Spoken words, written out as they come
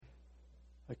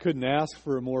I couldn't ask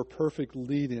for a more perfect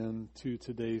lead-in to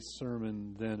today's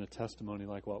sermon than a testimony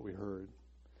like what we heard.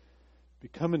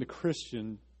 Becoming a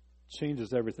Christian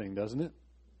changes everything, doesn't it?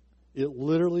 It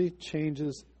literally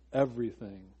changes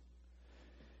everything.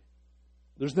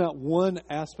 There's not one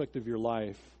aspect of your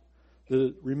life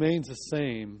that remains the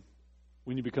same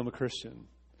when you become a Christian.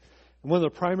 And one of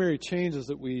the primary changes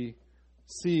that we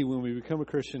see when we become a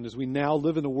Christian is we now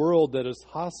live in a world that is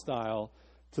hostile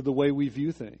to the way we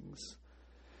view things.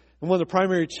 And one of the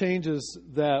primary changes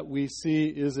that we see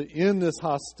is that in this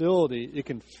hostility, it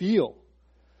can feel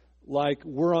like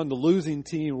we're on the losing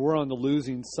team, we're on the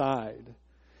losing side.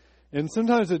 And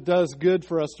sometimes it does good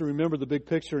for us to remember the big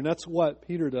picture, and that's what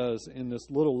Peter does in this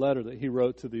little letter that he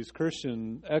wrote to these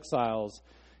Christian exiles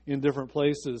in different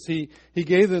places. He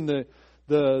gave them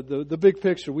the big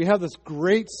picture. We have this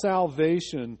great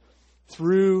salvation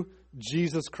through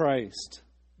Jesus Christ.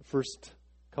 First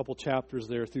couple chapters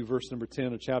there through verse number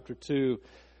 10 of chapter 2.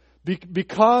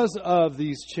 Because of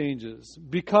these changes,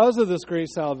 because of this great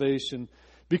salvation,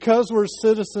 because we're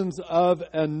citizens of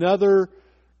another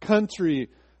country,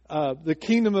 the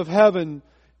kingdom of heaven,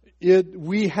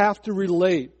 we have to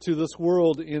relate to this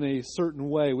world in a certain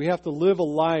way. We have to live a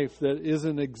life that is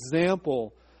an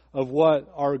example of what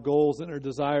our goals and our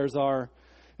desires are.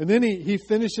 And then he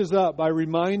finishes up by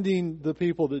reminding the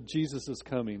people that Jesus is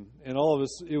coming. And all of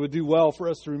us, it would do well for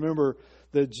us to remember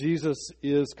that Jesus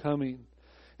is coming.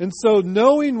 And so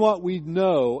knowing what we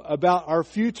know about our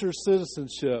future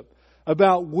citizenship,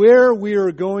 about where we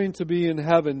are going to be in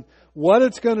heaven, what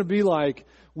it's going to be like,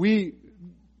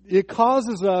 it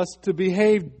causes us to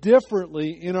behave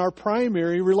differently in our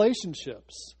primary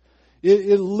relationships.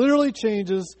 It literally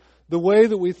changes the way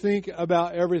that we think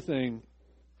about everything.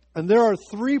 And there are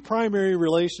three primary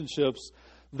relationships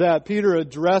that Peter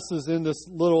addresses in this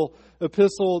little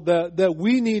epistle that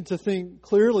we need to think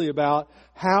clearly about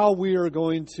how we are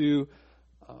going to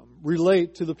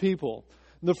relate to the people.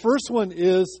 And the first one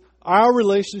is our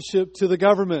relationship to the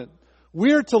government.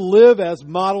 We are to live as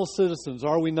model citizens,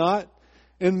 are we not?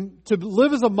 And to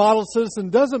live as a model citizen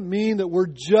doesn't mean that we're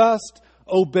just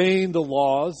obeying the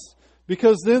laws,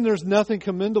 because then there's nothing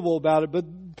commendable about it.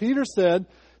 But Peter said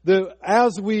that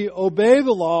as we obey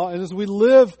the law and as we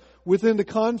live within the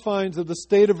confines of the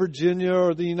state of Virginia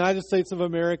or the United States of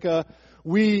America,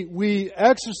 we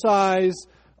exercise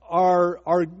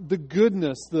the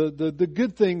goodness, the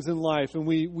good things in life, and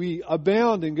we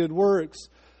abound in good works.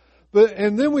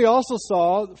 And then we also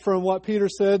saw from what Peter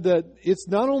said that it's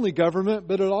not only government,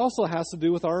 but it also has to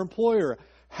do with our employer,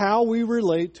 how we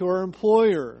relate to our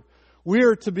employer. We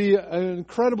are to be an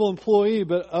incredible employee,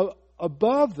 but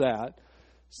above that,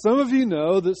 some of you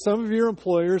know that some of your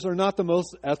employers are not the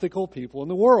most ethical people in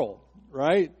the world,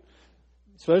 right?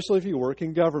 Especially if you work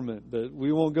in government, but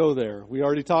we won't go there. We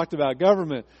already talked about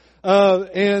government.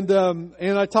 And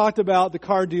I talked about the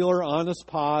car dealer, Honest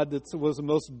Pod, that was the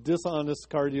most dishonest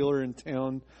car dealer in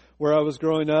town where I was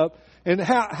growing up. And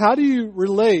how do you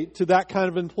relate to that kind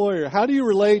of employer? How do you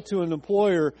relate to an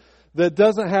employer that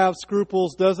doesn't have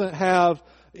scruples, doesn't have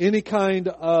any kind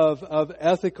of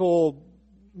ethical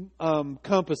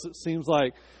compass, it seems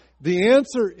like? The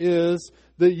answer is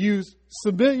that you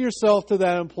submit yourself to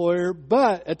that employer,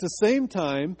 but at the same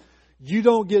time, you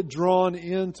don't get drawn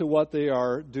into what they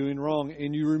are doing wrong.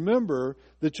 And you remember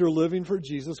that you're living for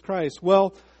Jesus Christ.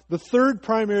 Well, the third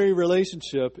primary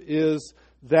relationship is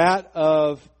that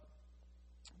of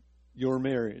your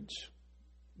marriage,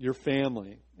 your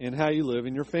family, and how you live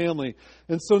in your family.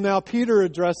 And so now Peter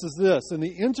addresses this. And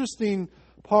the interesting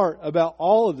part about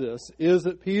all of this is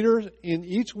that Peter in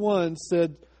each one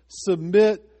said,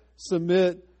 submit,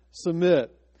 submit,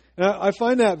 submit. And I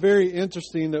find that very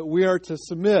interesting that we are to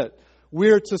submit. We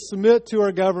are to submit to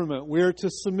our government. We are to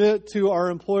submit to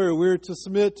our employer. We are to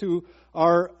submit to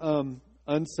our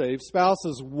unsaved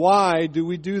spouses. Why do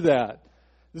we do that?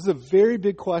 This is a very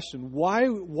big question.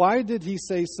 Why did he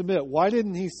say submit? Why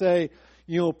didn't he say,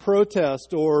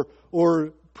 protest or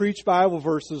preach Bible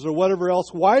verses or whatever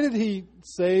else? Why did he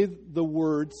say the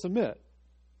word submit?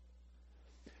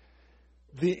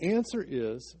 The answer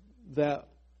is that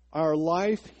our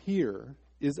life here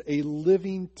is a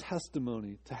living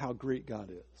testimony to how great God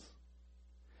is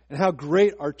and how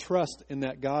great our trust in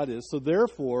that God is. So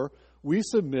therefore, we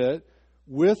submit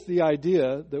with the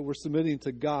idea that we're submitting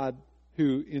to God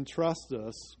who entrusts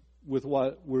us with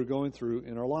what we're going through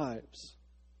in our lives.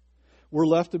 We're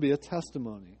left to be a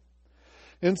testimony.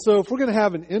 And so if we're going to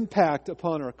have an impact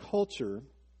upon our culture,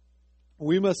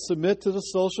 we must submit to the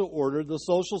social order, the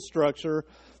social structure,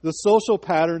 the social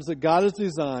patterns that God has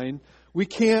designed. We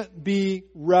can't be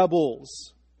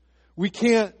rebels. We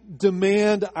can't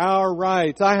demand our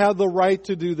rights. I have the right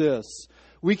to do this.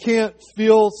 We can't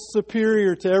feel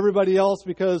superior to everybody else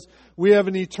because we have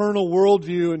an eternal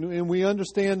worldview and we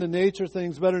understand the nature of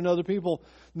things better than other people.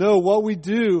 No, what we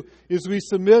do is we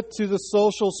submit to the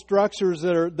social structures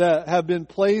that have been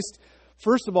placed,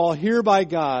 first of all, here by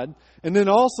God, and then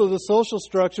also the social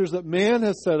structures that man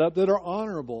has set up that are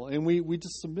honorable, and we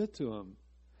just submit to them.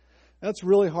 That's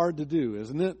really hard to do,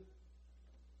 isn't it?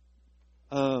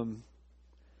 Depending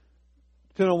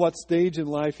on what stage in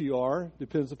life you are,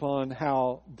 depends upon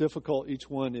how difficult each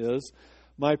one is.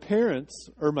 My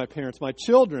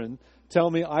children tell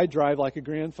me I drive like a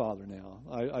grandfather now.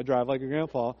 I drive like a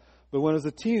grandpa. But when I was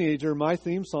a teenager, my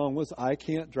theme song was I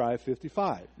Can't Drive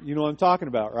 55. You know what I'm talking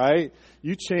about, right?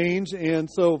 You change. And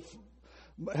so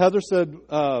Heather said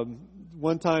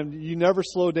one time, you never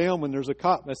slow down when there's a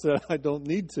cop. I said, I don't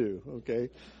need to. Okay.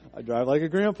 I drive like a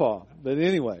grandpa. But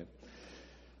anyway.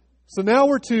 So now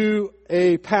we're to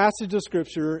a passage of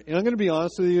Scripture. And I'm going to be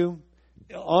honest with you.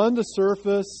 On the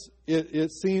surface,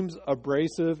 it seems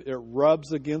abrasive. It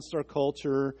rubs against our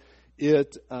culture.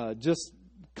 It just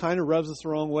kind of rubs us the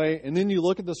wrong way. And then you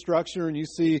look at the structure and you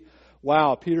see,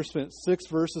 wow, Peter spent 6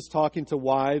 verses talking to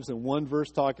wives and 1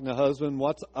 verse talking to husbands.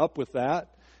 What's up with that?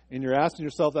 And you're asking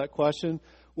yourself that question.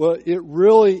 Well, it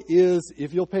really is,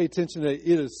 if you'll pay attention to it,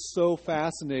 it is so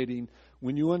fascinating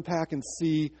when you unpack and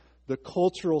see the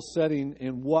cultural setting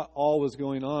and what all was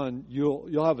going on.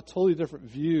 You'll have a totally different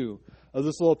view of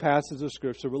this little passage of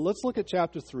Scripture. But let's look at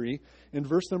chapter 3 and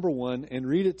verse number 1 and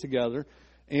read it together.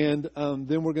 And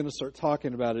then we're going to start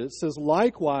talking about it. It says,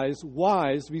 likewise,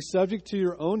 wives, be subject to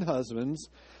your own husbands,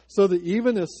 so that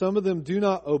even if some of them do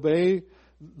not obey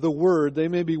the word, they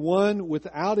may be won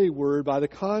without a word by the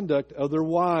conduct of their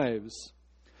wives.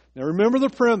 Now remember the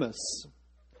premise.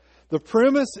 The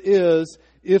premise is,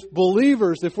 if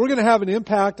we're going to have an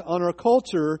impact on our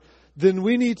culture, then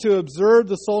we need to observe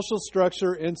the social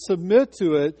structure and submit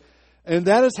to it. And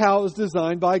that is how it was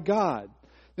designed by God.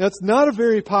 Now, it's not a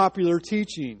very popular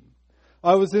teaching.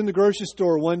 I was in the grocery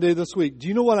store one day this week. Do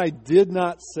you know what I did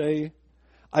not say?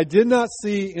 I did not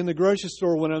see in the grocery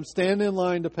store when I'm standing in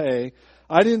line to pay,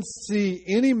 I didn't see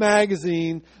any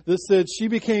magazine that said she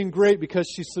became great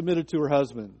because she submitted to her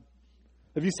husband.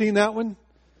 Have you seen that one?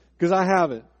 Because I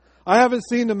haven't. I haven't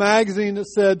seen the magazine that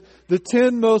said the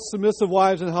 10 most submissive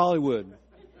wives in Hollywood.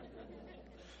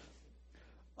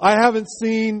 I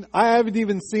haven't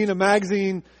even seen a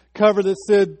magazine cover that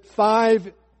said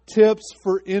 5 tips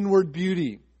for inward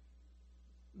beauty.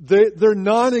 They're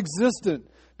non-existent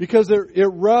because it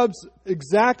rubs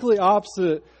exactly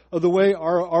opposite of the way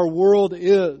our world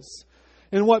is.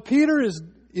 And what Peter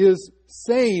is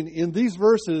saying in these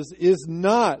verses is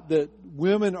not that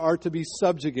women are to be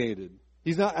subjugated.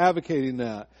 He's not advocating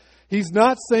that. He's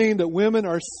not saying that women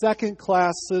are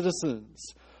second-class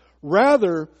citizens.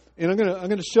 Rather, and I'm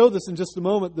going to show this in just a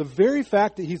moment, the very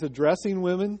fact that he's addressing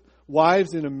women,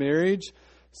 wives in a marriage,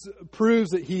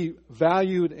 proves that he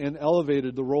valued and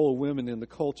elevated the role of women in the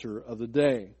culture of the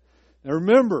day. Now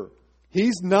remember,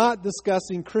 he's not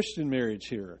discussing Christian marriage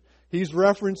here. He's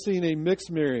referencing a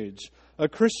mixed marriage, a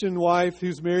Christian wife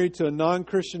who's married to a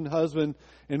non-Christian husband.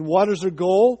 And what is her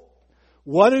goal?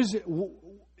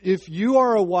 If you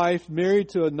are a wife married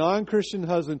to a non-Christian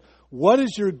husband, what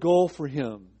is your goal for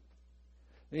him?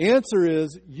 The answer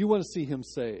is you want to see him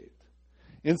saved.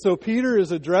 And so Peter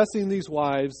is addressing these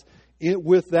wives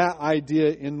with that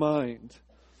idea in mind.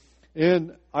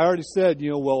 And I already said,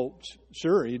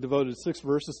 sure, he devoted 6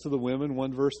 verses to the women,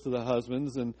 1 verse to the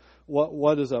husbands, and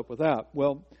what is up with that?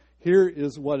 Well, here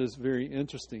is what is very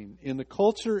interesting. In the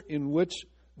culture in which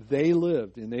they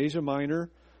lived, in Asia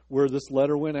Minor, where this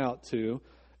letter went out to,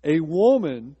 a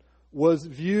woman was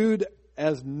viewed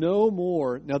as no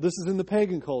more, now this is in the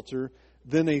pagan culture,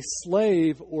 than a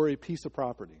slave or a piece of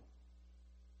property.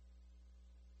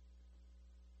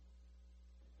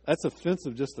 That's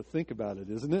offensive just to think about it,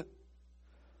 isn't it?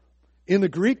 In the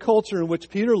Greek culture in which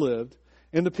Peter lived,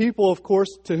 and the people, of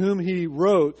course, to whom he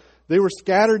wrote, they were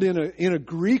scattered in a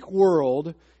Greek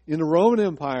world, in the Roman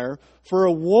Empire. For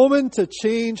a woman to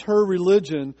change her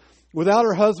religion without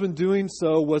her husband doing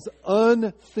so was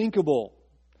unthinkable.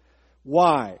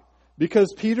 Why?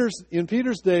 Because in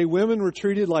Peter's day, women were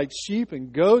treated like sheep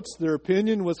and goats. Their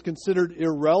opinion was considered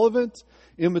irrelevant,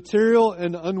 immaterial,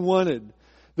 and unwanted.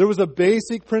 There was a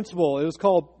basic principle. It was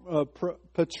called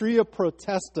patria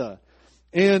potesta.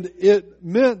 And it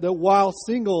meant that while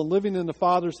single and living in the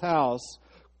father's house,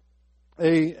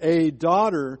 a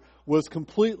daughter was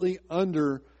completely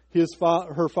under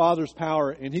her father's power,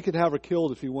 and he could have her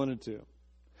killed if he wanted to.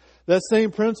 That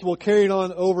same principle carried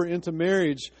on over into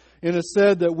marriage. And it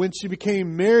said that when she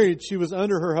became married, she was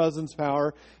under her husband's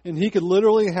power, and he could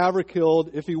literally have her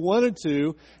killed if he wanted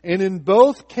to. And in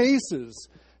both cases,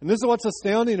 and this is what's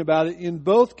astounding about it, in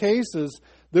both cases,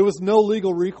 there was no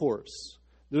legal recourse.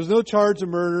 There was no charge of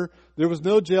murder. There was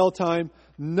no jail time.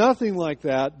 Nothing like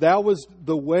that. That was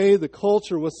the way the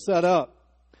culture was set up.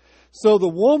 So the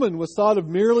woman was thought of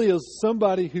merely as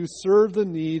somebody who served the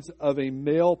needs of a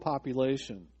male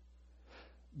population.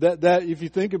 That if you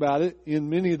think about it, in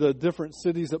many of the different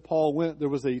cities that Paul went, there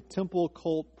was a temple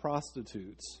cult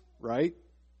prostitutes, right?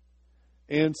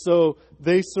 And so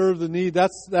they served the need.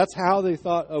 That's how they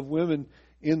thought of women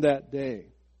in that day.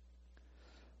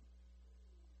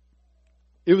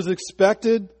 It was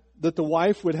expected that the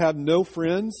wife would have no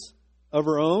friends of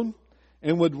her own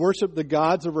and would worship the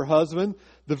gods of her husband.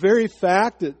 The very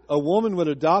fact that a woman would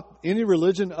adopt any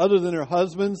religion other than her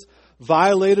husband's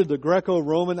violated the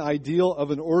Greco-Roman ideal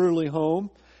of an orderly home.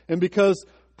 And because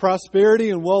prosperity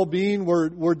and well-being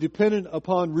were dependent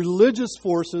upon religious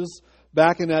forces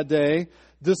back in that day,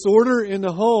 disorder in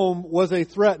the home was a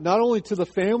threat not only to the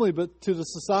family but to the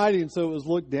society, and so it was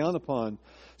looked down upon.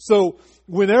 So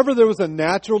whenever there was a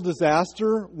natural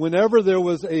disaster, whenever there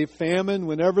was a famine,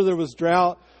 whenever there was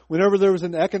drought, whenever there was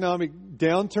an economic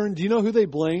downturn, do you know who they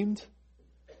blamed?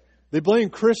 They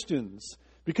blamed Christians,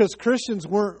 because Christians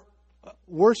weren't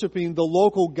worshiping the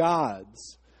local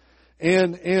gods.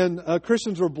 And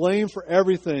Christians were blamed for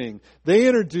everything. They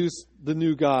introduced the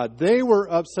new God. They were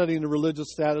upsetting the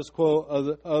religious status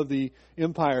quo of the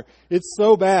empire. It's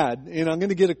so bad, and I'm going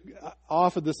to get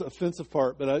off of this offensive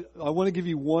part, but I want to give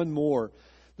you one more.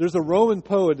 There's a Roman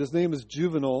poet, his name is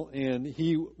Juvenal, and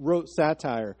he wrote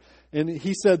satire. And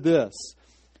he said this.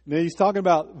 Now he's talking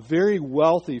about very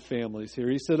wealthy families here.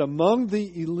 He said, among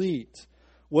the elite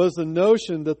was the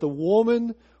notion that the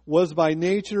woman was by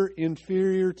nature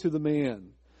inferior to the man.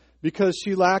 Because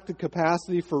she lacked the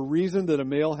capacity for reason that a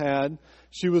male had,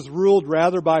 she was ruled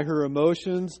rather by her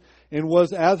emotions and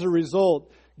was, as a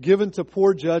result, given to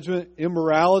poor judgment,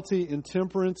 immorality,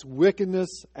 intemperance,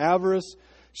 wickedness, avarice.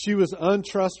 She was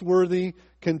untrustworthy,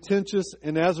 contentious,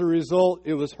 and as a result,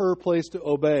 it was her place to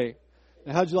obey.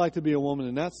 Now, how'd you like to be a woman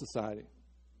in that society?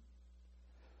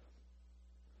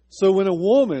 So when a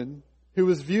woman who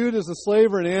was viewed as a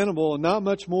slave or an animal and not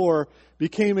much more,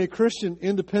 became a Christian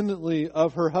independently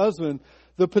of her husband,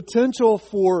 the potential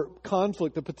for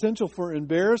conflict, the potential for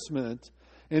embarrassment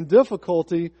and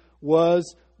difficulty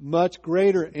was much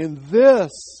greater. And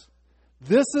this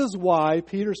is why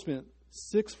Peter spent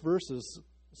 6 verses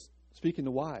speaking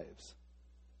to wives.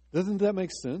 Doesn't that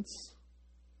make sense?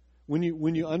 When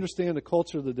you understand the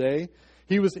culture of the day,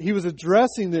 he was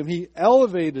addressing them. He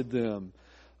elevated them.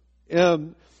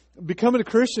 Becoming a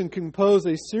Christian can pose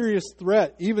a serious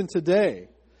threat even today,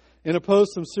 and it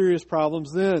posed some serious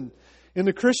problems then. In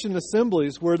the Christian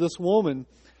assemblies where this woman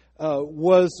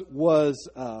was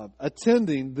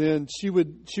attending, then she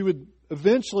would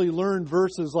eventually learn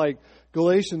verses like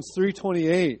Galatians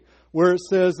 3:28, where it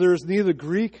says, "There is neither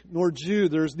Greek nor Jew,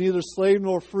 there is neither slave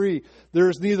nor free, there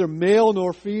is neither male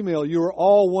nor female. You are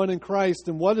all one in Christ."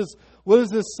 And what is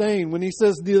this saying? When he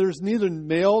says there's neither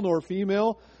male nor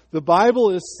female, the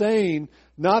Bible is saying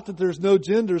not that there's no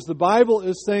genders. The Bible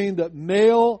is saying that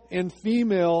male and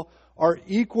female are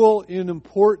equal in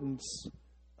importance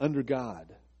under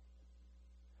God.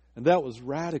 And that was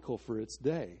radical for its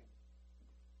day.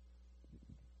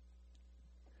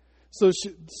 So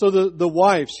the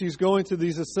wife, she's going to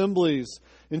these assemblies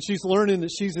and she's learning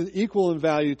that she's equal in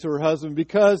value to her husband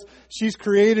because she's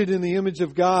created in the image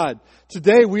of God.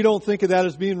 Today, we don't think of that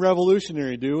as being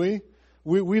revolutionary, do we?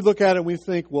 We look at it and we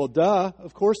think, well, duh,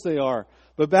 of course they are.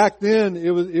 But back then, it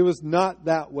was not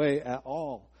that way at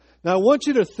all. Now, I want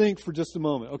you to think for just a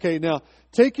moment. Okay, now,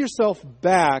 take yourself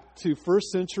back to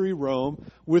first century Rome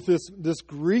with this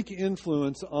Greek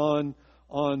influence on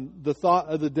the thought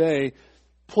of the day.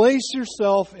 Place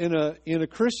yourself in a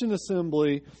Christian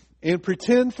assembly and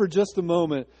pretend for just a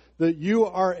moment that you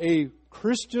are a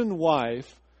Christian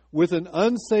wife with an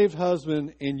unsaved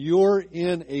husband and you're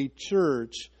in a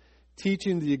church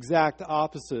teaching the exact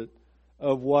opposite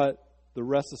of what the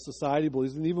rest of society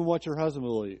believes and even what your husband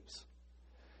believes.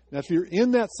 Now, if you're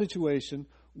in that situation,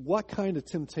 what kind of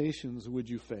temptations would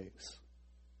you face?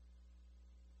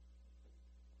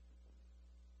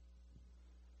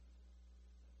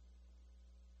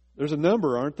 There's a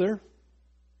number, aren't there?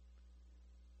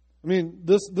 I mean,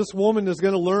 this woman is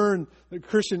going to learn the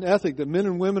Christian ethic, that men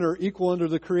and women are equal under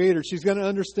the Creator. She's going to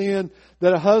understand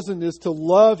that a husband is to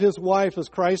love his wife as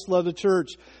Christ loved the church.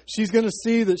 She's going to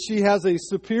see that she has a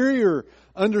superior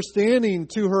understanding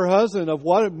to her husband of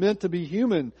what it meant to be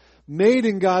human. made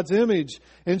in God's image.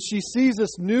 And she sees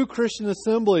this new Christian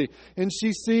assembly. And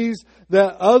she sees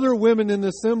that other women in the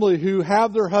assembly who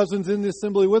have their husbands in the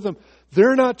assembly with them,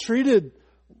 they're not treated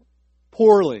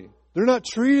poorly. They're not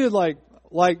treated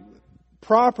like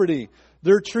property.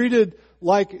 They're treated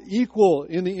like equal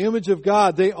in the image of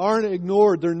God. They aren't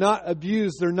ignored. They're not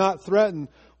abused. They're not threatened.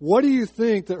 What do you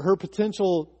think that her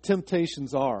potential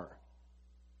temptations are?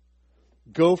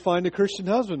 Go find a Christian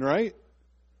husband, right?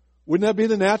 Wouldn't that be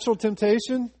the natural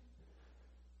temptation?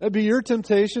 That'd be your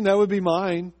temptation. That would be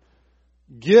mine.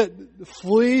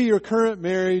 Flee your current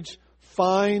marriage.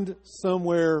 Find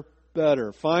somewhere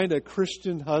better. Find a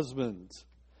Christian husband.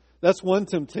 That's one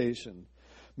temptation.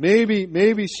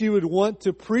 Maybe she would want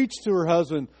to preach to her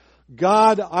husband,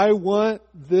 God, I want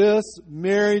this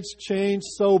marriage changed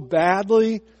so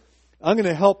badly. I'm going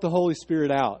to help the Holy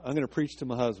Spirit out. I'm going to preach to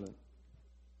my husband.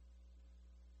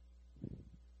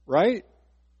 Right?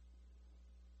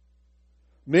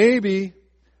 Maybe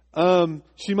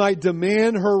she might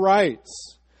demand her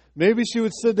rights. Maybe she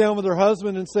would sit down with her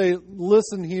husband and say,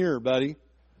 listen here, buddy.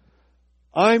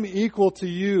 I'm equal to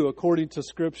you according to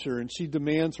Scripture, and she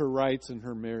demands her rights in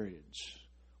her marriage.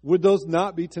 Would those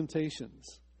not be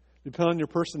temptations? Depend on your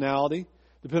personality,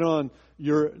 depend on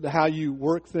how you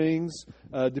work things,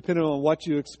 depending on what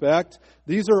you expect.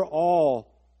 These are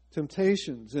all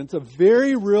temptations. And it's a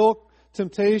very real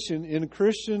temptation in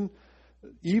Christian,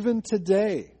 even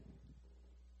today.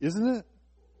 Isn't it?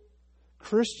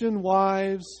 Christian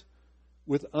wives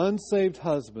with unsaved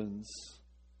husbands.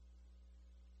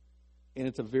 And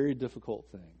it's a very difficult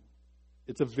thing.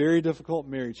 It's a very difficult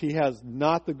marriage. He has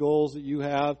not the goals that you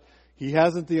have. He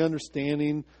hasn't the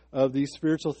understanding of these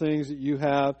spiritual things that you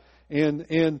have.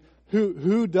 And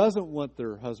who doesn't want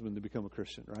their husband to become a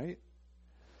Christian, right?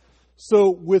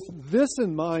 So with this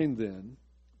in mind then,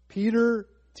 Peter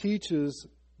teaches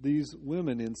these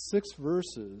women in 6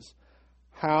 verses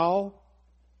how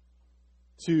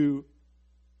to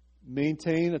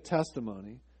maintain a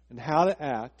testimony and how to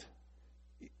act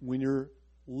when you're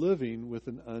living with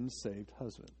an unsaved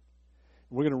husband.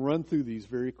 We're going to run through these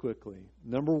very quickly.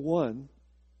 Number 1,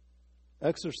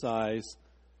 exercise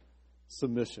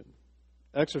submission.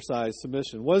 Exercise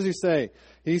submission. What does he say?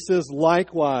 He says,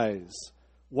 likewise,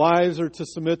 wives are to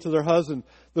submit to their husband.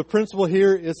 The principle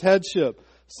here is headship.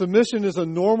 Submission is a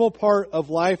normal part of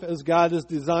life as God has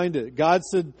designed it. God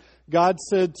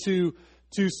said to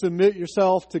submit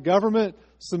yourself to government,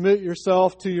 submit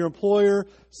yourself to your employer,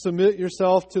 submit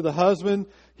yourself to the husband.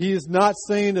 He is not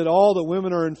saying at all that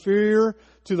women are inferior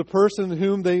to the person to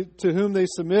whom they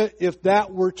submit. If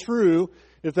that were true,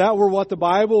 if that were what the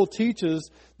Bible teaches,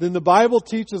 then the Bible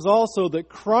teaches also that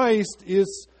Christ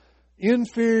is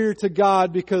inferior to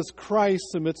God because Christ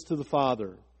submits to the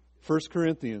Father. 1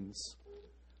 Corinthians,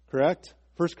 correct?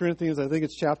 1 Corinthians, I think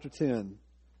it's chapter 10.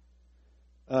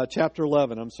 Chapter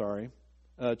 11, I'm sorry.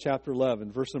 Chapter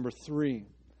 11, verse number 3.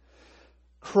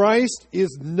 Christ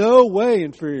is no way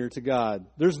inferior to God.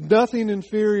 There's nothing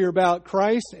inferior about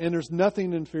Christ, and there's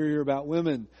nothing inferior about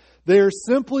women. They are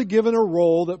simply given a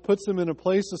role that puts them in a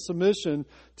place of submission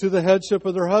to the headship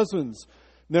of their husbands.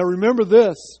 Now remember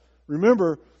this.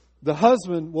 Remember, the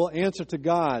husband will answer to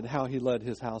God how he led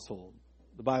his household.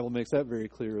 The Bible makes that very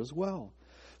clear as well.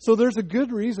 So there's a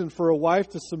good reason for a wife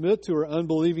to submit to her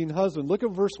unbelieving husband. Look at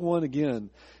verse 1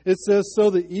 again. It says, so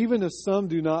that even if some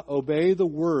do not obey the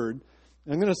word.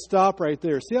 I'm going to stop right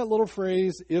there. See that little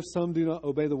phrase, if some do not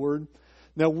obey the word?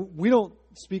 Now, we don't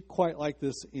speak quite like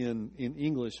this in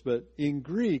English, but in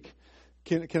Greek,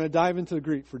 can I dive into the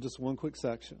Greek for just one quick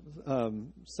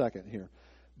second here?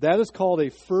 That is called a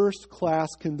first-class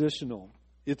conditional.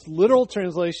 Its literal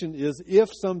translation is, if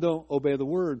some don't obey the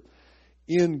word.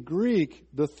 In Greek,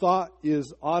 the thought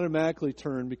is automatically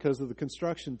turned because of the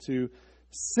construction to,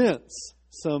 since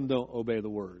some don't obey the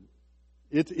word.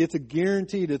 It's a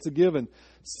guaranteed, it's a given.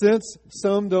 Since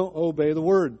some don't obey the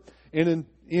word. And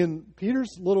in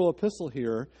Peter's little epistle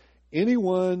here,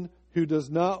 anyone who does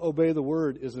not obey the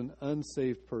word is an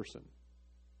unsaved person.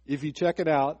 If you check it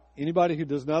out, anybody who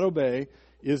does not obey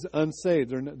is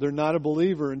unsaved. They're not a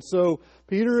believer. And so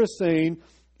Peter is saying,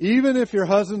 even if your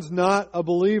husband's not a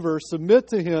believer, submit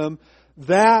to him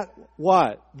that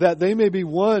what? That they may be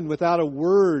won without a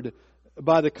word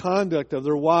by the conduct of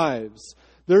their wives.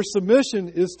 Their submission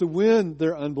is to win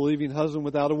their unbelieving husband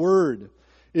without a word.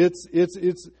 It's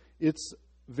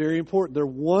very important. They're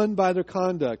won by their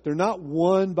conduct. They're not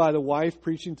won by the wife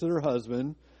preaching to their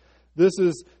husband. This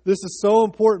is so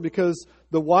important because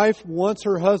the wife wants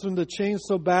her husband to change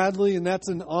so badly, and that's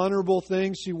an honorable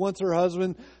thing. She wants her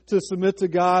husband to submit to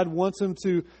God, wants him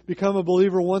to become a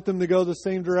believer, wants them to go the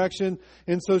same direction.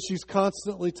 And so she's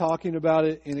constantly talking about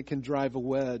it, and it can drive a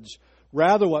wedge.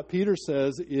 Rather, what Peter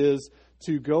says is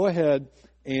to go ahead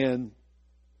and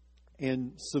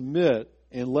submit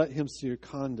and let him see your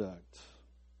conduct.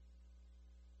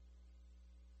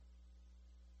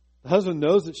 The husband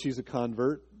knows that she's a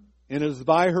convert, and it is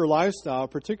by her lifestyle,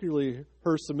 particularly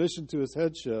her submission to his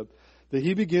headship, that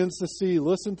he begins to see,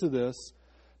 listen to this,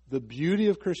 the beauty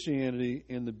of Christianity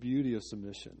and the beauty of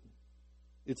submission.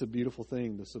 It's a beautiful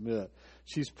thing to submit.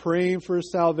 She's praying for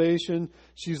his salvation.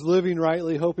 She's living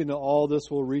rightly, hoping that all this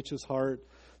will reach his heart.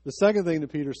 The second thing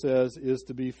that Peter says is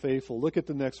to be faithful. Look at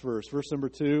the next verse. Verse number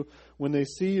 2, when they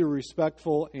see your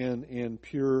respectful and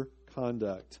pure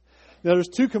conduct. Now, there's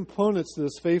two components to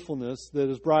this faithfulness that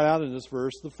is brought out in this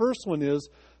verse. The first one is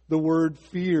the word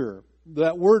fear.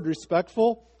 That word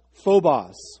respectful,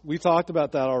 phobos. We talked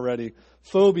about that already.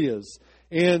 Phobias.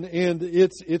 And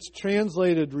it's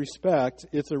translated respect.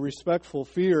 It's a respectful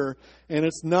fear. And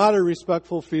it's not a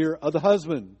respectful fear of the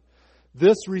husband.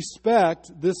 This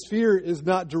respect, this fear is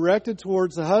not directed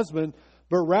towards the husband,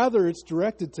 but rather it's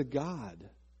directed to God.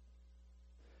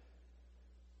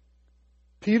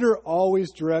 Peter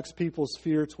always directs people's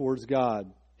fear towards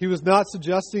God. He was not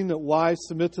suggesting that wives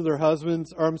submit to their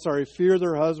husbands, fear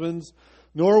their husbands,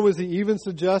 nor was he even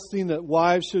suggesting that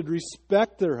wives should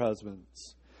respect their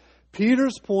husbands.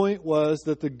 Peter's point was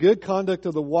that the good conduct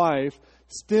of the wife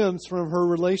stems from her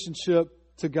relationship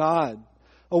to God.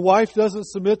 A wife doesn't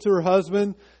submit to her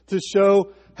husband to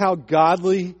show how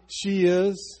godly she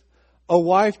is. A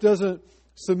wife doesn't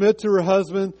submit to her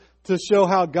husband to show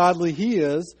how godly he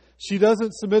is. She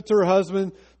doesn't submit to her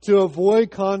husband to avoid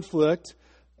conflict,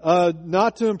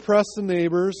 not to impress the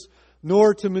neighbors,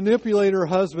 nor to manipulate her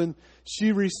husband.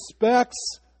 She respects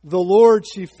the Lord.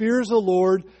 She fears the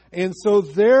Lord. And so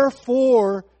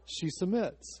therefore, she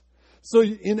submits. So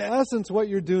in essence, what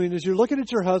you're doing is you're looking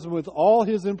at your husband with all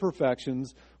his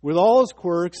imperfections, with all his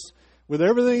quirks, with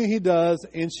everything he does,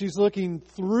 and she's looking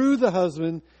through the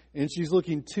husband, and she's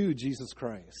looking to Jesus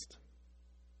Christ.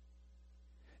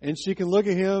 And she can look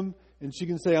at him and she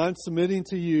can say, I'm submitting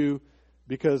to you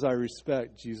because I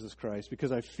respect Jesus Christ,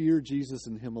 because I fear Jesus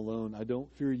and him alone. I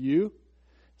don't fear you.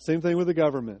 Same thing with the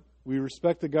government. We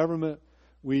respect the government.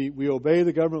 We obey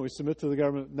the government. We submit to the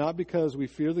government, not because we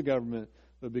fear the government,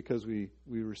 but because we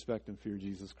respect and fear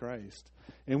Jesus Christ.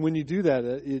 And when you do that,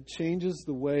 it changes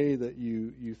the way that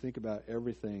you think about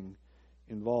everything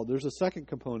involved. There's a second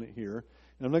component here,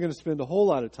 and I'm not going to spend a whole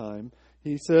lot of time.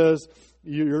 He says,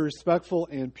 you're respectful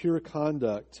and pure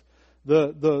conduct.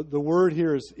 The word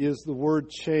here is the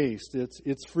word chaste.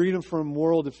 It's freedom from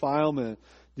moral defilement.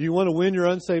 Do you want to win your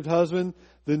unsaved husband?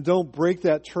 Then don't break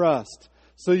that trust.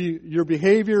 So your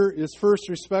behavior is first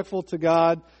respectful to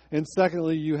God, and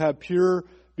secondly, you have pure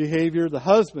behavior. The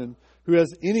husband who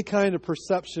has any kind of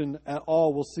perception at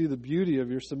all will see the beauty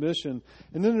of your submission.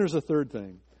 And then there's a third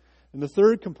thing. And the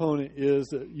third component is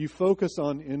that you focus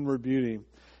on inward beauty.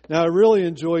 Now, I really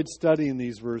enjoyed studying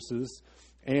these verses,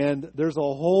 and there's a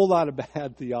whole lot of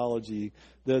bad theology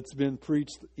that's been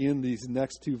preached in these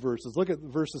next two verses. Look at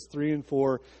verses 3 and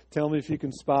 4. Tell me if you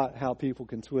can spot how people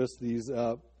can twist these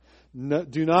up.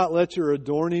 Do not let your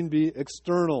adorning be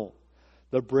external.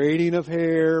 The braiding of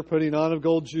hair, putting on of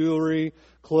gold jewelry,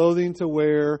 clothing to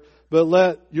wear. But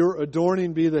let your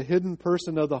adorning be the hidden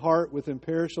person of the heart with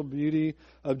imperishable beauty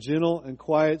of gentle and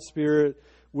quiet spirit,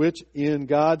 which in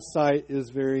God's sight is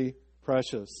very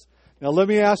precious. Now let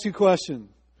me ask you a question.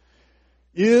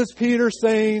 Is Peter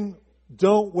saying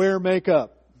don't wear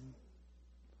makeup?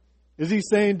 Is he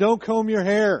saying don't comb your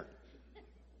hair?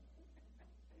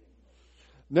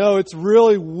 No, it's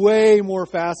really way more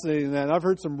fascinating than that. I've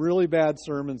heard some really bad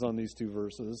sermons on these two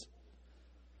verses.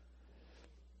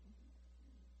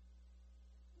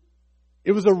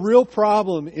 It was a real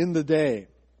problem in the day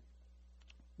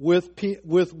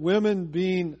with women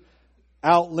being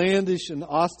outlandish and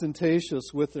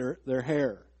ostentatious with their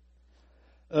hair.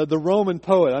 The Roman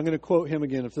poet, I'm going to quote him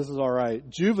again if this is all right.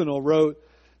 Juvenal wrote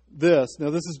this. Now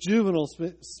this is Juvenal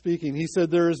speaking. He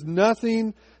said, there is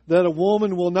nothing that a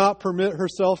woman will not permit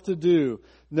herself to do,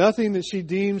 nothing that she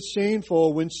deems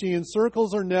shameful when she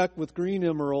encircles her neck with green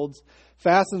emeralds,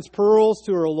 fastens pearls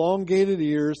to her elongated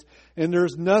ears, and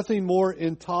there's nothing more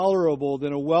intolerable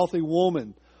than a wealthy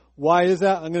woman. Why is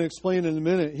that? I'm going to explain in a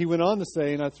minute. He went on to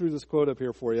say, and I threw this quote up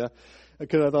here for you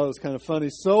because I thought it was kind of funny.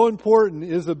 So important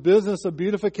is the business of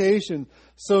beautification.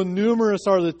 So numerous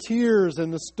are the tears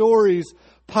and the stories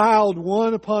piled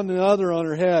one upon another on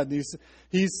her head. And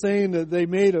He's saying that they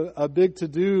made a big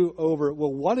to-do over it.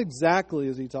 Well, what exactly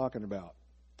is he talking about?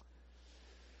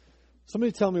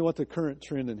 Somebody tell me what the current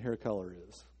trend in hair color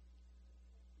is.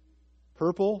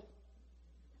 Purple,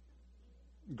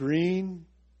 green,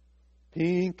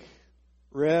 pink,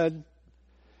 red.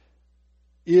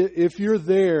 If you're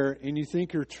there and you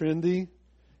think you're trendy,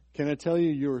 can I tell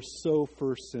you, you're so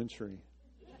first century.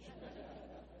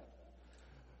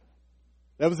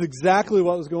 That was exactly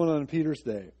what was going on in Peter's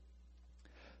day.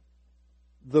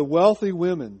 The wealthy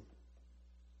women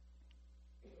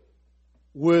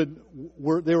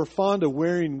they were fond of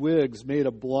wearing wigs made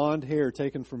of blonde hair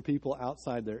taken from people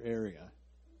outside their area.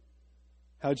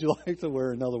 How'd you like to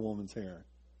wear another woman's hair?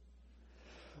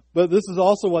 But this is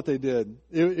also what they did.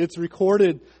 It's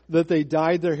recorded that they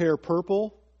dyed their hair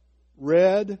purple,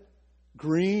 red,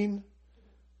 green.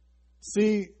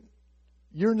 See,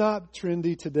 you're not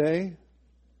trendy today.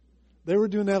 They were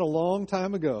doing that a long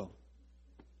time ago.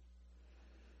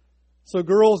 So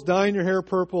girls, dyeing your hair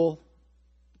purple,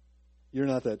 you're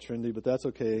not that trendy, but that's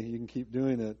okay. You can keep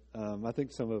doing it. I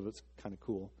think some of it's kind of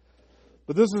cool.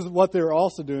 But this is what they're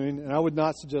also doing, and I would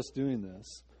not suggest doing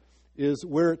this, is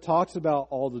where it talks about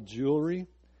all the jewelry.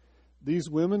 These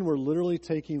women were literally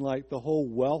taking like the whole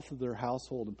wealth of their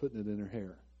household and putting it in their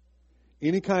hair.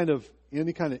 Any kind of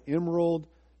emerald,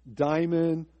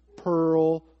 diamond,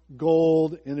 pearl,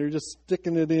 gold, and they're just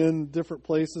sticking it in different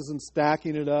places and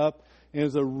stacking it up. And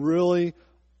it's a really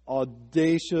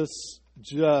audacious,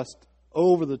 just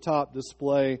over-the-top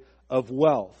display of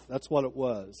wealth. That's what it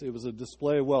was. It was a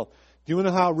display of wealth. Do you want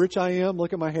to know how rich I am?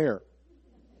 Look at my hair.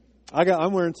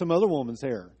 I'm wearing some other woman's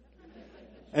hair.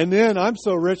 And then I'm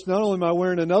so rich, not only am I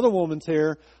wearing another woman's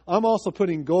hair, I'm also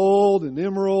putting gold and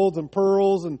emeralds and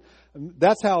pearls, and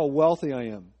that's how wealthy I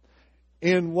am.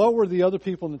 And what were the other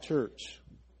people in the church?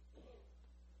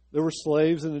 There were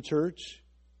slaves in the church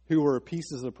who were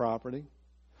pieces of property.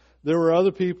 There were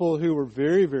other people who were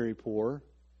very, very poor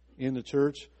in the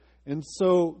church. And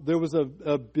so there was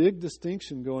a big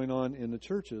distinction going on in the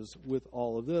churches with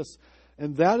all of this.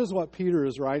 And that is what Peter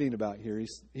is writing about here.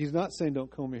 He's not saying don't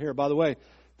comb your hair. By the way,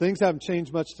 things haven't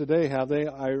changed much today, have they?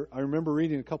 I remember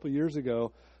reading a couple years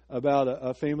ago about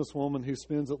a famous woman who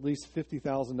spends at least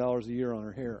 $50,000 a year on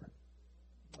her hair.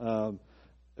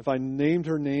 If I named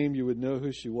her name, you would know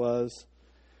who she was.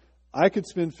 I could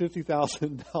spend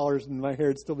 $50,000 and my hair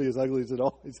would still be as ugly as it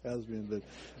always has been, but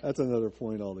that's another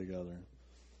point altogether.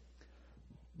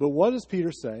 But what does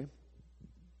Peter say?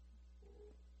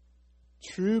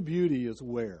 True beauty is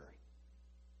where?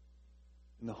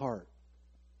 In the heart.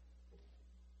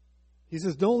 He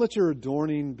says, don't let your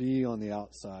adorning be on the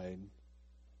outside.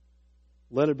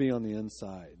 Let it be on the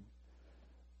inside.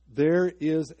 There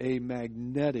is a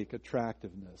magnetic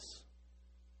attractiveness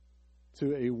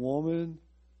to a woman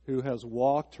who has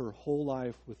walked her whole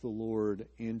life with the Lord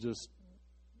and just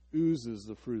oozes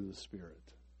the fruit of the Spirit.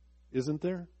 Isn't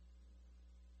there?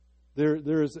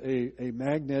 There is a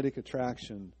magnetic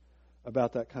attraction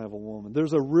about that kind of a woman.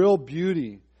 There's a real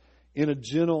beauty in a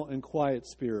gentle and quiet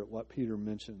spirit, what Peter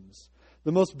mentions.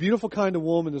 The most beautiful kind of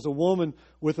woman is a woman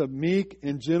with a meek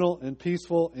and gentle and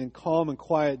peaceful and calm and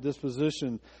quiet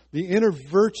disposition. The inner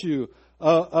virtue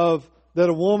of that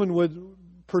a woman would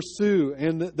pursue,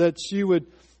 and that she would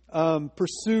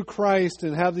pursue Christ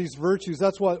and have these virtues.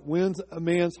 That's what wins a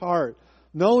man's heart.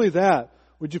 Not only that,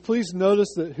 would you please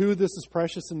notice that who this is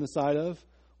precious in the sight of?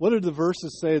 What do the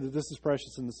verses say that this is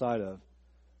precious in the sight of?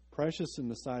 Precious in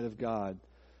the sight of God.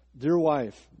 Dear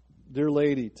wife, dear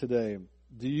lady today,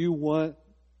 do you want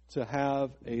to have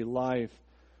a life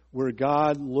where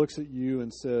God looks at you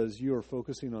and says, you are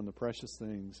focusing on the precious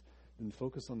things, then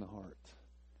focus on the heart.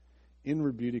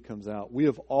 Inward beauty comes out. We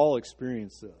have all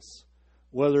experienced this.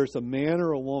 Whether it's a man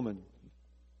or a woman,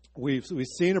 we've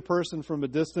seen a person from a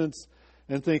distance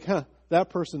and think, that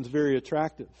person's very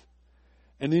attractive.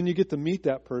 And then you get to meet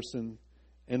that person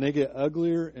and they get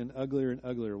uglier and uglier and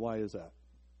uglier. Why is that?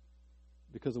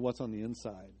 Because of what's on the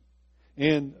inside.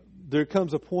 And there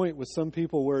comes a point with some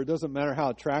people where it doesn't matter how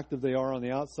attractive they are on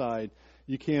the outside,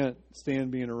 you can't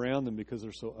stand being around them because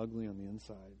they're so ugly on the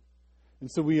inside.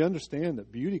 And so we understand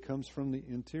that beauty comes from the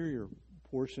interior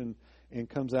portion and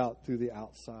comes out through the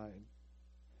outside.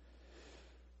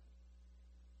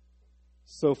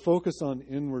 So focus on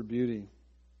inward beauty.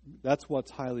 That's what's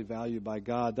highly valued by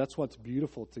God. That's what's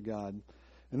beautiful to God.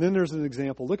 And then there's an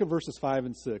example. Look at verses 5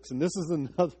 and 6. And this is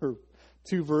another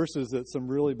two verses that some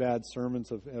really bad sermons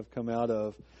have come out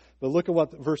of. But look at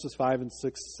what verses 5 and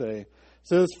 6 say. It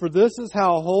says, for this is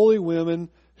how holy women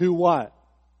who what?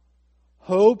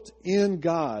 Hoped in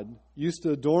God used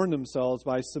to adorn themselves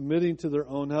by submitting to their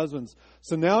own husbands.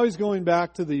 So now he's going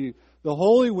back to the the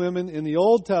holy women in the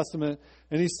Old Testament,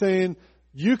 and he's saying,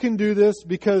 you can do this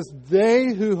because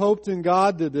they who hoped in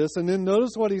God did this. And then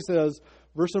notice what he says,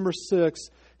 verse number 6.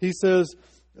 He says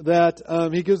that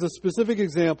he gives a specific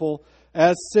example.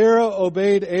 As Sarah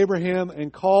obeyed Abraham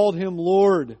and called him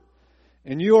Lord,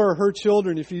 and you are her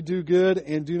children if you do good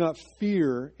and do not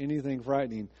fear anything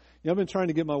frightening. I've been trying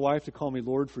to get my wife to call me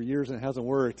Lord for years and it hasn't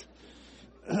worked.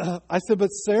 I said, but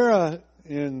Sarah,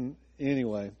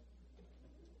 anyway,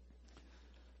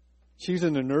 she's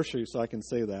in the nursery, so I can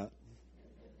say that.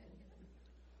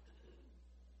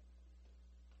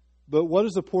 But what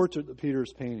is the portrait that Peter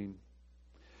is painting?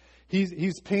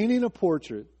 He's painting a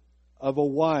portrait of a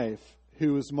wife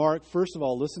who is marked, first of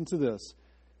all, listen to this,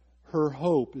 her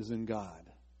hope is in God.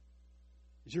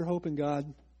 Is your hope in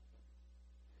God?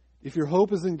 If your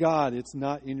hope is in God, it's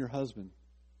not in your husband.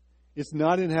 It's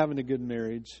not in having a good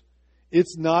marriage.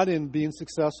 It's not in being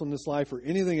successful in this life or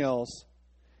anything else.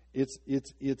 It's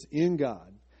in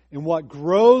God. And what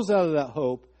grows out of that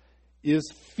hope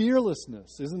is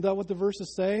fearlessness. Isn't that what the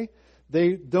verses say?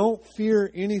 They don't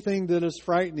fear anything that is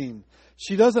frightening.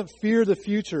 She doesn't fear the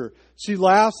future. She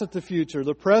laughs at the future.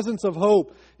 The presence of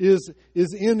hope is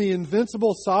in the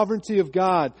invincible sovereignty of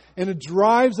God, and it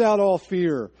drives out all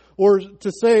fear. Or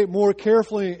to say it more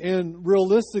carefully and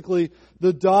realistically,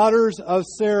 the daughters of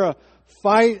Sarah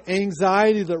fight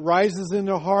anxiety that rises in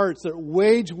their hearts, that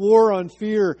wage war on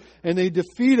fear, and they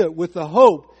defeat it with the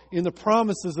hope in the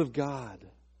promises of God.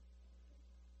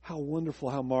 How wonderful,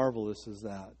 how marvelous is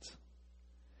that?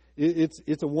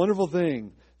 It's a wonderful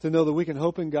thing to know that we can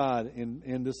hope in God,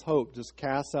 and this hope just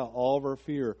casts out all of our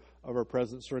fear of our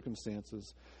present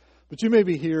circumstances. But you may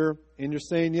be here and you're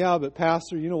saying, yeah, but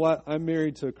Pastor, you know what? I'm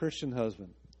married to a Christian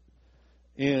husband,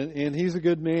 and he's a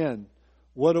good man.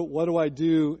 What do I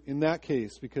do in that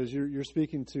case? Because you're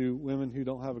speaking to women who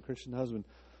don't have a Christian husband.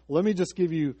 Let me just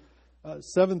give you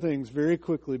 7 things very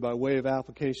quickly by way of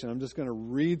application. I'm just going to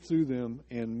read through them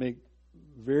and make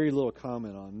very little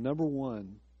comment on. Number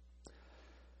 1,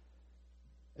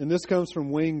 and this comes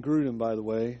from Wayne Grudem, by the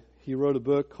way. He wrote a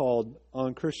book called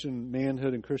On Christian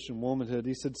Manhood and Christian Womanhood.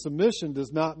 He said, submission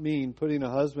does not mean putting a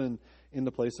husband in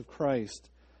the place of Christ.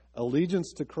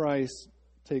 Allegiance to Christ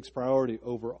takes priority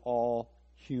over all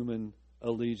human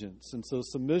allegiance. And so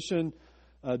submission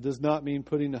does not mean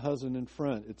putting the husband in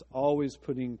front. It's always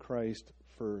putting Christ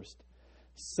first.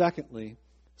 Secondly,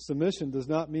 submission does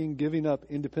not mean giving up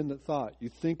independent thought. You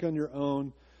think on your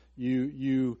own.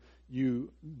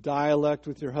 You dialect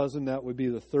with your husband. That would be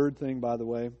the third thing, by the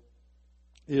way,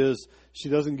 is she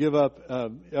doesn't give up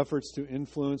efforts to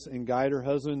influence and guide her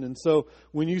husband. And so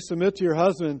when you submit to your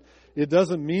husband, it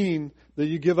doesn't mean that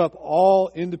you give up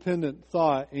all independent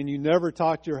thought and you never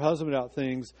talk to your husband about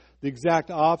things. The exact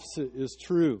opposite is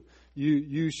true.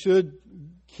 You should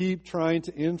keep trying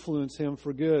to influence him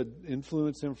for good,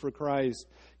 influence him for Christ,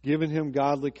 giving him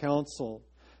godly counsel.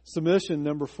 Submission,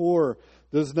 number 4,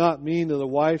 does not mean that a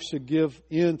wife should give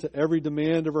in to every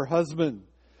demand of her husband.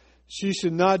 She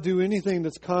should not do anything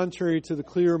that's contrary to the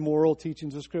clear moral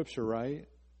teachings of Scripture, right?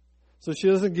 So she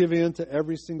doesn't give in to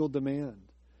every single demand.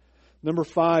 Number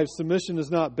 5, submission is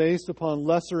not based upon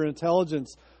lesser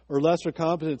intelligence or lesser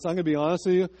competence. I'm going to be honest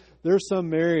with you. There's some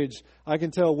marriage, I can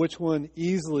tell which one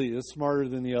easily is smarter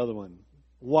than the other one,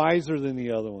 wiser than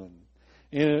the other one.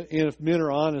 And if men are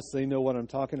honest, they know what I'm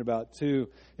talking about too.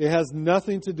 It has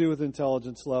nothing to do with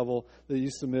intelligence level that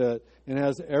you submit, and it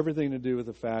has everything to do with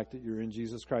the fact that you're in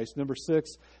Jesus Christ. Number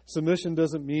 6, submission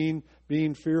doesn't mean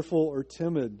being fearful or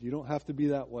timid. You don't have to be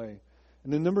that way.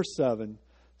 And then number 7,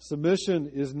 submission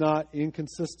is not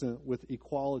inconsistent with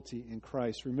equality in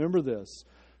Christ. Remember this,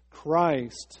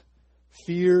 Christ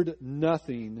feared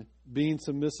nothing, being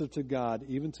submissive to God,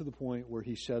 even to the point where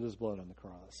he shed his blood on the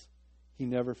cross. He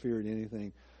never feared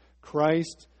anything.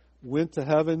 Christ went to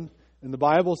heaven, and the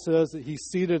Bible says that he's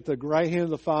seated at the right hand of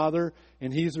the Father,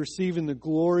 and he's receiving the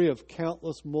glory of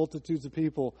countless multitudes of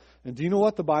people. And do you know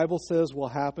what the Bible says will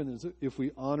happen is if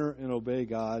we honor and obey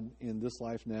God in this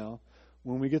life now?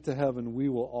 When we get to heaven, we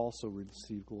will also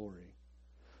receive glory.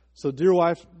 So, dear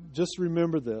wife, just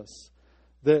remember this,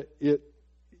 that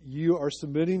you are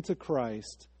submitting to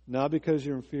Christ, not because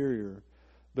you're inferior,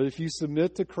 but if you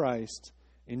submit to Christ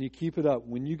and you keep it up,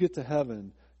 when you get to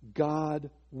heaven, God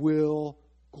will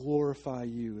glorify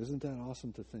you. Isn't that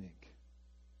awesome to think?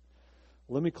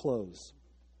 Let me close.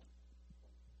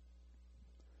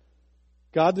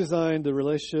 God designed the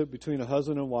relationship between a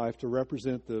husband and wife to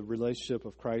represent the relationship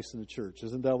of Christ and the church.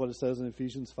 Isn't that what it says in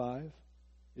Ephesians 5?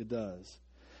 It does.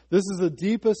 This is the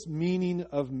deepest meaning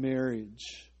of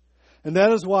marriage. And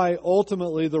that is why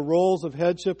ultimately the roles of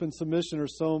headship and submission are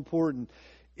so important.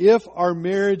 if our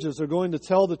marriages are going to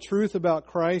tell the truth about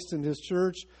Christ and His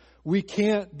church, we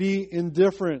can't be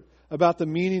indifferent about the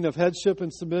meaning of headship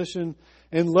and submission,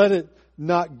 and let it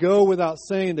not go without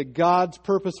saying that God's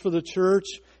purpose for the church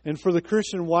and for the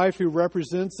Christian wife who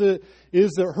represents it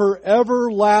is that her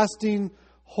everlasting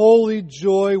holy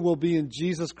joy will be in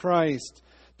Jesus Christ.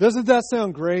 Doesn't that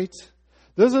sound great?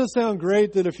 Doesn't it sound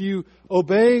great that if you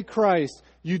obey Christ,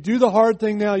 you do the hard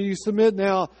thing now, you submit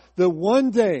now, that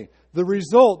one day, the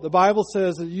result, the Bible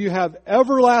says that you have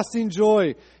everlasting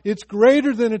joy. It's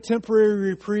greater than a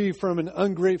temporary reprieve from an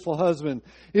ungrateful husband.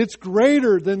 It's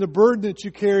greater than the burden that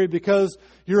you carry because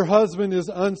your husband is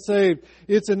unsaved.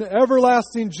 It's an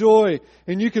everlasting joy.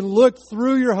 And you can look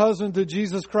through your husband to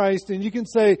Jesus Christ and you can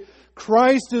say,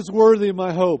 Christ is worthy of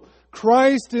my hope.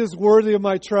 Christ is worthy of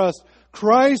my trust.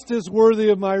 Christ is worthy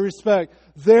of my respect.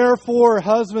 Therefore,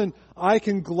 husband, I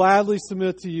can gladly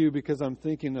submit to you because I'm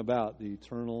thinking about the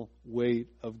eternal weight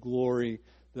of glory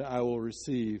that I will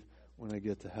receive when I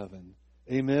get to heaven.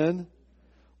 Amen?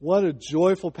 What a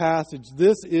joyful passage.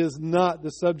 This is not the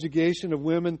subjugation of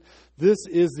women. This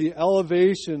is the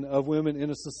elevation of women in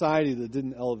a society that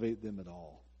didn't elevate them at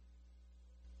all.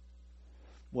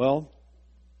 Well,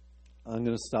 I'm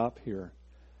going to stop here.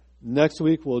 Next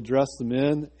week we'll address the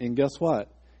men, and guess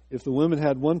what? If the women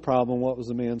had one problem, what was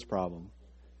the man's problem?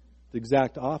 The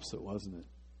exact opposite, wasn't it?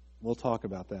 We'll talk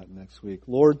about that next week.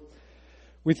 Lord,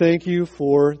 we thank you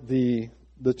for the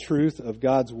truth of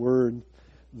God's Word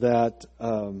that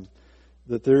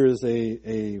there is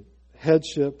a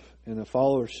headship and a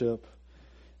followership,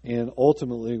 and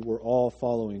ultimately we're all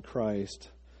following Christ.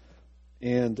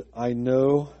 And I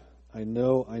know,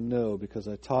 because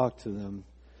I talked to them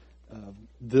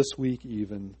this week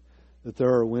even, that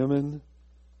there are women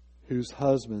whose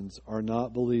husbands are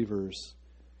not believers,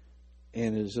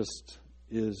 and it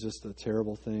is just a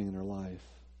terrible thing in their life.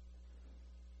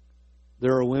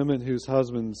 There are women whose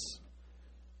husbands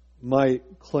might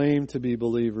claim to be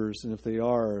believers, and if they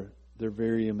are, they're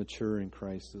very immature in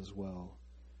Christ as well.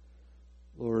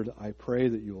 Lord, I pray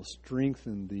that you will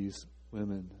strengthen these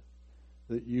women,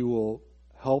 that you will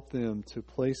help them to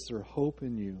place their hope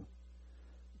in you,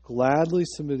 gladly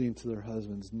submitting to their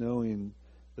husbands, knowing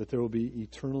that there will be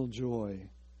eternal joy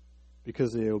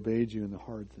because they obeyed you in the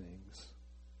hard things.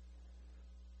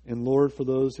 And Lord, for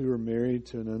those who are married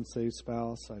to an unsaved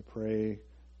spouse, I pray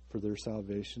for their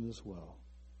salvation as well.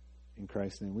 In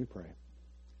Christ's name we pray.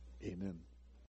 Amen.